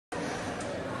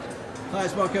Hi,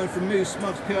 it's Mark Owen from Moose,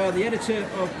 Mark's PR, the editor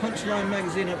of Punchline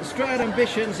magazine at the Stroud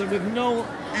Ambitions, and with Noel,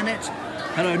 Annett.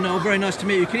 Hello Noel, very nice to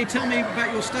meet you. Can you tell me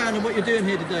about your stand and what you're doing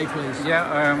here today, please? Yeah,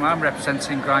 I'm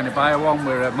representing Greiner Bio1.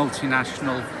 We're a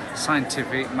multinational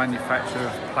scientific manufacturer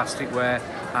of plasticware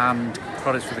and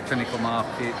products for the clinical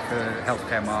market, for the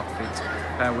healthcare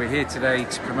market. We're here today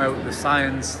to promote the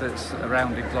science that's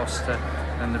around in Gloucester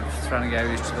and the surrounding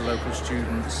areas to the local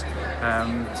students,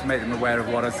 to make them aware of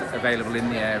what is available in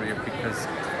the area, because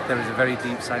there is a very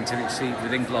deep scientific seed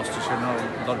within Gloucestershire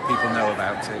and a lot of people know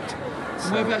about it.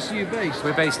 So, whereabouts are you based?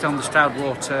 We're based on the Stroud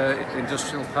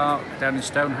Industrial Park down in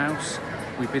Stonehouse.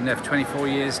 We've been there for 24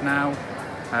 years now.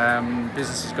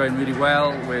 Business is going really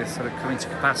well. We're sort of coming to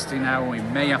capacity now. We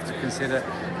may have to consider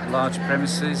large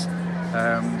premises.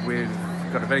 We've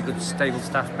got a very good stable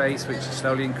staff base which is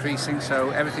slowly increasing,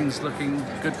 so everything's looking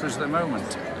good for us at the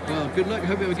moment. Well, good luck.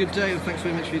 Hope you have a good day, and thanks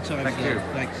very much for your time. Thank you.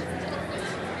 Thanks.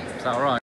 Is that all right?